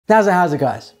How's it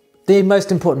guys? The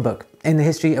most important book in the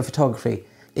history of photography.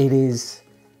 It is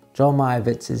Joel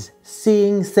Meyewitz's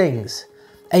Seeing Things,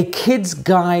 a kid's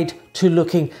guide to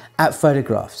looking at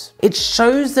photographs. It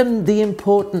shows them the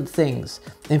important things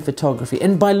in photography.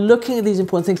 And by looking at these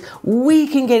important things, we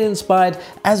can get inspired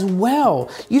as well.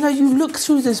 You know, you look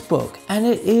through this book and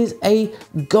it is a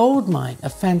goldmine, a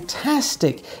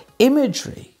fantastic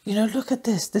imagery. You know, look at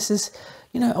this. This is,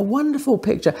 you know, a wonderful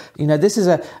picture. You know, this is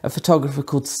a photographer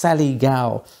called Sally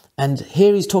Gao. And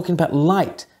here he's talking about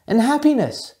light and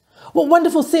happiness. What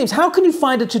wonderful themes. How can you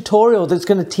find a tutorial that's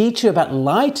going to teach you about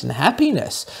light and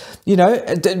happiness? You know,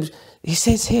 he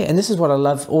says here, and this is what I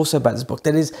love also about this book,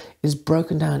 that is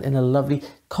broken down in a lovely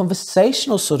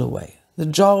conversational sort of way. The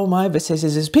Joel Meyewitz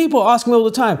says, people ask me all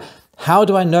the time, how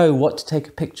do I know what to take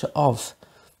a picture of?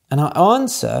 And I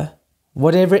answer,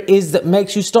 whatever it is that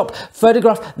makes you stop,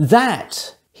 photograph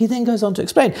that. He then goes on to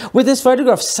explain. With this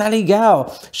photograph, Sally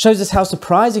Gao shows us how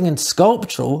surprising and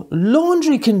sculptural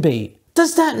laundry can be.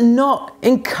 Does that not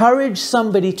encourage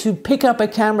somebody to pick up a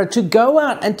camera, to go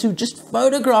out and to just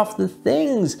photograph the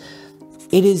things?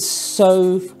 It is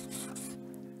so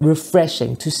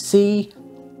refreshing to see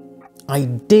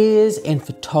ideas in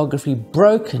photography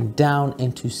broken down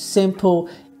into simple,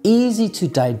 easy to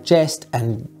digest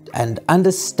and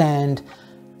understand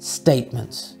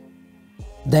statements.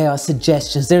 They are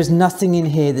suggestions. There is nothing in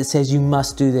here that says you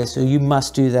must do this or you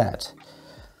must do that.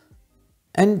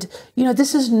 And, you know,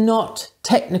 this is not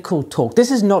technical talk.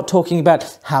 This is not talking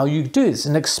about how you do this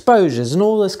and exposures and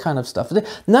all this kind of stuff.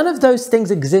 None of those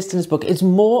things exist in this book. It's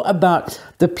more about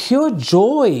the pure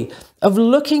joy of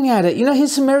looking at it. You know,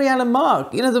 here's some Mariana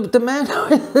Mark, you know, the man,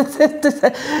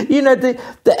 you know,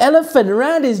 the elephant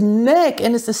around his neck.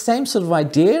 And it's the same sort of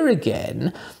idea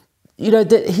again. You know,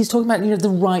 that he's talking about, you know, the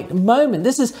right moment.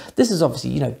 This is obviously,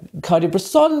 you know,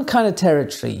 Cartier-Bresson kind of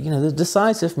territory, you know, the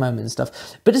decisive moment and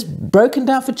stuff. But it's broken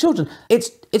down for children. It's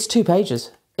 2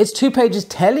 pages. It's 2 pages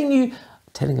telling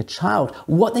a child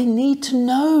what they need to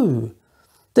know.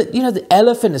 That, you know, the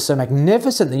elephant is so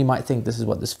magnificent that you might think this is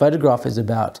what this photograph is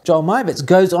about. Joel Meyewitz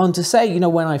goes on to say, you know,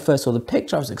 when I first saw the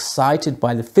picture, I was excited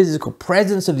by the physical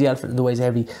presence of the elephant and the way his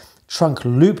heavy trunk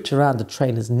looped around the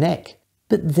trainer's neck.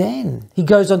 But then he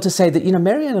goes on to say that, you know,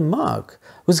 Mariana Mark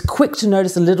was quick to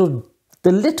notice the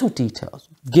little details,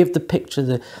 give the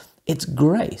picture its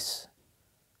grace.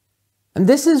 And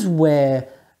this is where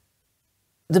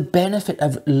the benefit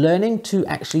of learning to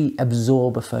actually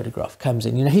absorb a photograph comes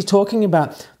in. You know, he's talking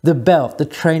about the belt, the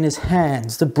trainer's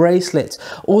hands, the bracelets,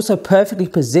 also perfectly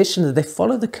positioned that they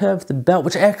follow the curve of the belt,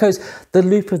 which echoes the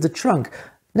loop of the trunk.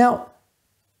 Now,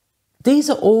 these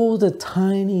are all the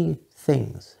tiny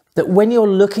things that when you're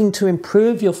looking to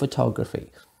improve your photography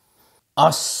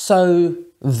are so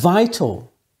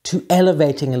vital to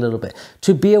elevating a little bit,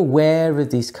 to be aware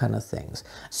of these kind of things.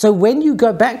 So when you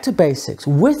go back to basics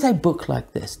with a book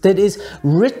like this, that is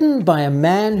written by a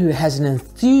man who has an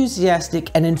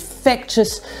enthusiastic and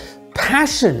infectious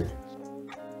passion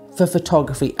for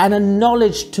photography and a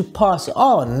knowledge to pass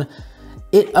on,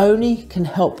 it only can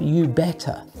help you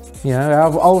better. You know,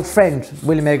 our old friend,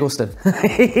 William Eggleston,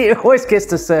 he always gets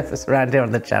to surface around here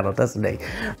on the channel, doesn't he?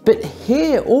 But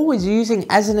here, always using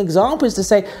as an example is to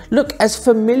say, look, as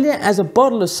familiar as a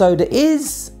bottle of soda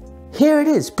is, here it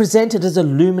is, presented as a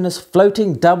luminous,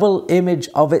 floating double image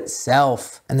of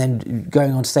itself. And then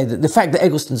going on to say that the fact that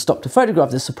Eggleston stopped to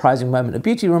photograph this surprising moment of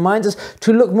beauty reminds us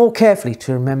to look more carefully,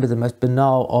 to remember the most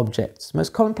banal objects,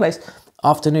 most commonplace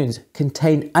afternoons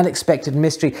contain unexpected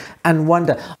mystery and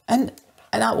wonder.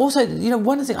 And I also, you know,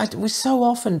 one of the things, we so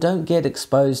often don't get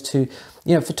exposed to,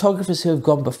 you know, photographers who have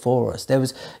gone before us. There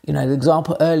was, you know, the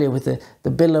example earlier with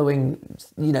the billowing,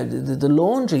 you know, the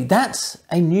laundry. That's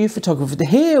a new photographer.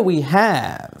 Here we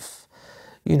have,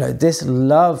 you know, this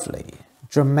lovely,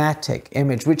 dramatic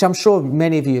image, which I'm sure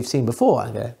many of you have seen before.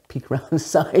 I'm going to peek around the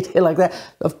side here like that,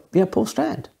 of, you know, Paul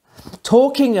Strand.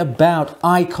 Talking about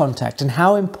eye contact and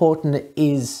how important it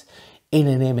is in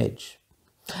an image.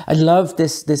 I love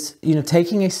this, you know,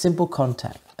 taking a simple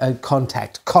contact. I'm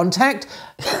getting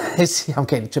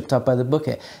tripped up by the book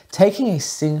here. Taking a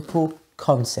simple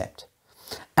concept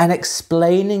and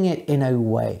explaining it in a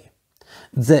way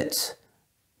that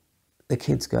the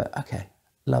kids go, okay,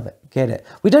 love it, get it.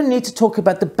 We don't need to talk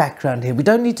about the background here. We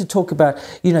don't need to talk about,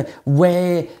 you know,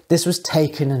 where this was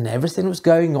taken and everything that was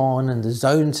going on and the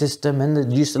zone system and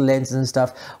the use of lenses and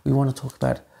stuff. We want to talk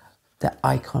about the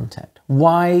eye contact.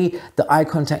 Why the eye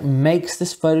contact makes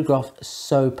this photograph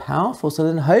so powerful. So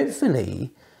then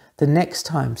hopefully the next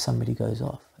time somebody goes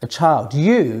off, a child,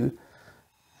 and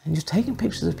you're taking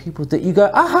pictures of people that you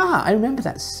go, aha, I remember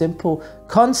that simple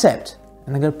concept.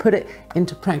 And I'm going to put it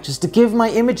into practice to give my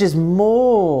images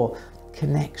more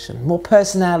connection, more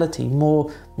personality,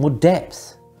 more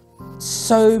depth.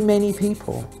 So many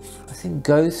people, I think,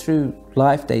 go through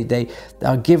life, they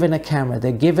are given a camera,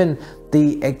 they're given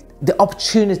the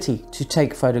opportunity to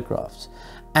take photographs,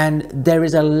 and there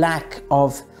is a lack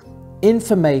of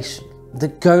information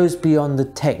that goes beyond the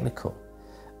technical.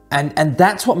 And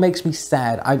that's what makes me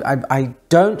sad. I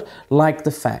don't like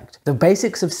the fact the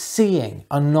basics of seeing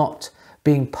are not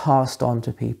being passed on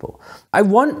to people. I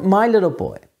want my little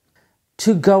boy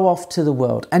to go off to the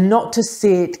world and not to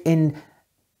see it in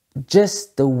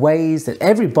just the ways that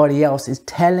everybody else is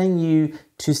telling you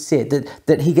to see it,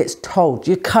 that he gets told,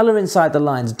 you color inside the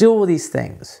lines, do all these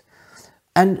things.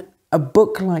 And a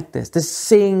book like this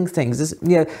Seeing Things, this,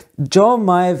 Joel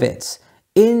Meyerowitz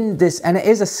in this, and it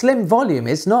is a slim volume,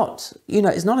 it's not,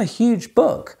 it's not a huge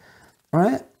book,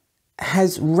 right?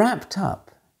 Has wrapped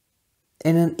up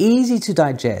in an easy to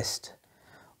digest,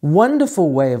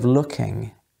 wonderful way of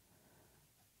looking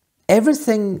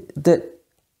everything that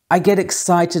I get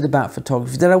excited about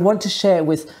photography, that I want to share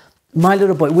with my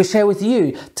little boy, we share with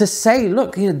you, to say,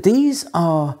 look, these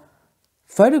are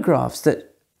photographs that,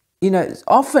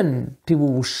 often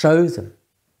people will show them.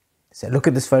 Say, look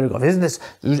at this photograph. Isn't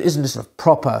this a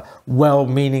proper,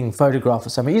 well-meaning photograph or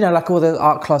something? Like all the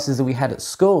art classes that we had at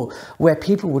school, where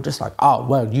people were just like, oh,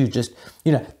 well, you just,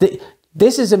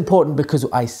 this is important because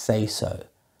I say so.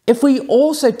 If we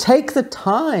also take the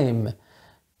time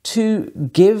to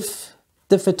give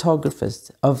the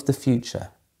photographers of the future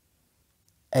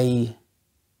a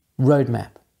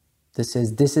roadmap that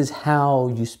says, this is how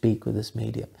you speak with this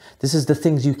medium. This is the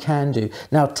things you can do.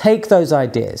 Now take those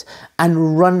ideas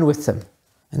and run with them.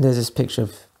 And there's this picture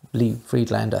of Lee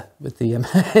Friedlander with the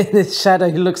this shadow.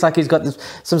 He looks like he's got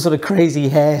some sort of crazy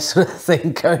hair sort of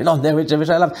thing going on there, which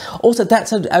I love. Also,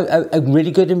 that's a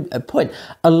really good point.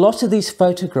 A lot of these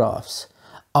photographs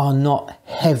are not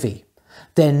heavy.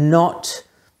 They're not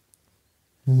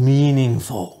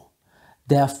meaningful.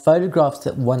 They are photographs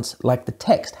that once, like the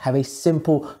text, have a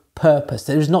simple purpose.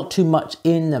 There's not too much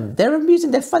in them. They're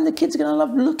amusing, they're fun, the kids are going to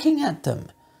love looking at them.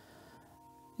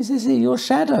 He says, your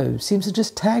shadow seems to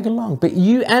just tag along, but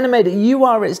you animate it, you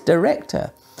are its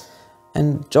director.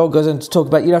 And Joel goes on to talk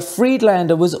about,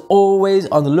 Friedlander was always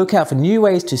on the lookout for new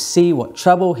ways to see what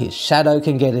trouble his shadow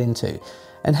can get into,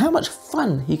 and how much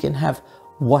fun he can have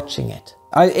watching it.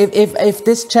 If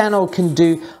this channel can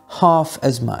do half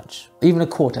as much, even a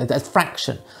quarter, a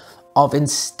fraction of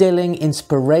instilling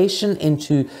inspiration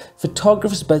into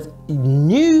photographers, both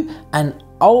new and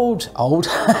old,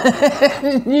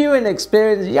 new and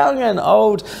experienced, young and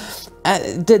old,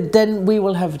 then we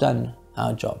will have done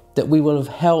our job, that we will have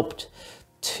helped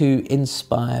to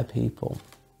inspire people,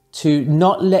 to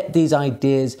not let these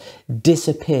ideas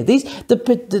disappear.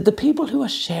 The people who are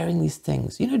sharing these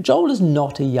things, Joel is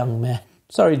not a young man.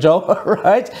 Sorry, Joel,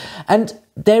 right? And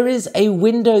there is a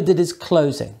window that is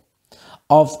closing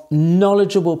of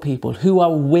knowledgeable people who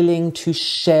are willing to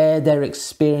share their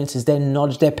experiences, their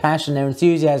knowledge, their passion, their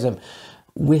enthusiasm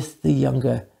with the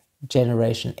younger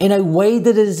generation in a way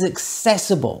that is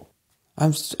accessible.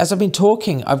 As I've been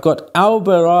talking, I've got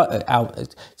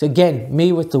Albert, again,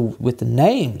 me with the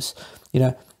names,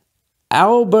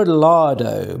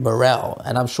 Abelardo Morel,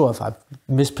 and I'm sure if I've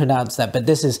mispronounced that, but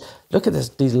look at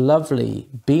these lovely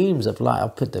beams of light. I'll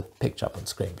put the picture up on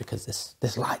screen because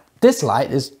this light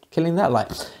is killing that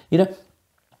light,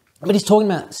 but he's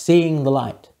talking about seeing the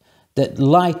light, that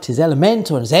light is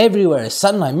elemental and it's everywhere, it's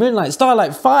sunlight, moonlight,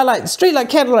 starlight, firelight, streetlight,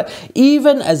 candlelight,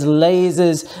 even as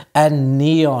lasers and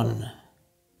neon.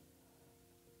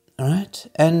 All right,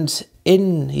 and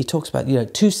he talks about,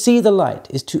 to see the light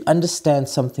is to understand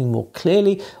something more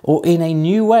clearly or in a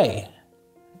new way,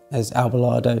 as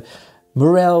Abelardo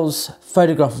Morel's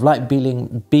photograph of light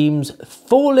beams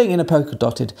falling in a polka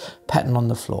dotted pattern on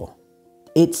the floor.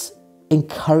 It's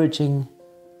encouraging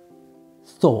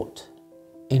thought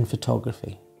in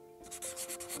photography.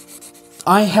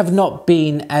 I have not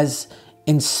been as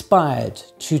inspired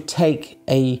to take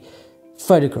a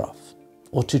photograph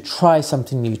or to try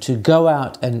something new, to go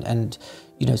out and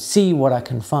see what I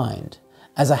can find,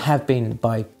 as I have been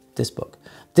by this book.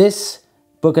 This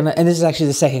book, and this is actually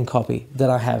the second copy that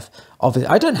I have of it.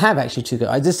 I don't have actually two.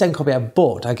 This second copy I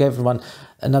bought. I gave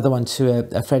another one to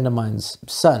a friend of mine's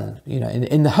son,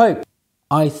 in the hope,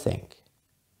 I think,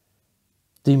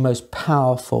 the most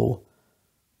powerful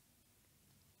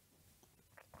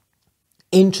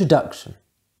introduction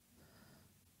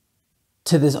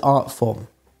to this art form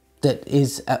that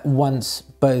is at once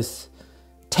both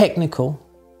technical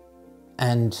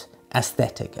and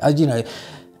aesthetic.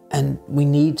 And we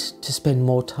need to spend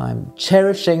more time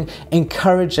cherishing,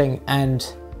 encouraging,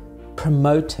 and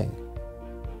promoting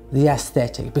the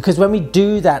aesthetic. Because when we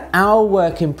do that, our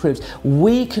work improves.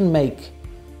 We can make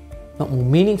not more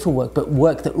meaningful work, but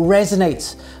work that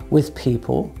resonates with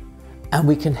people, and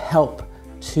we can help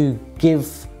to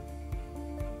give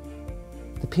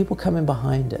the people coming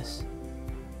behind us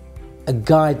a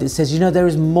guide that says, you know, there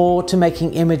is more to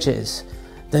making images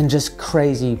than just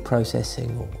crazy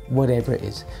processing or whatever it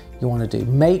is you want to do.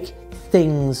 Make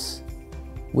things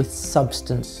with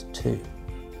substance too.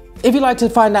 If you'd like to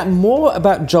find out more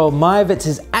about Joel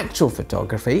Meyewitz's actual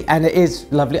photography, and it is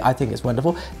lovely, I think it's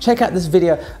wonderful, check out this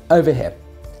video over here.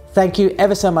 Thank you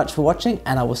ever so much for watching,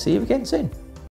 and I will see you again soon.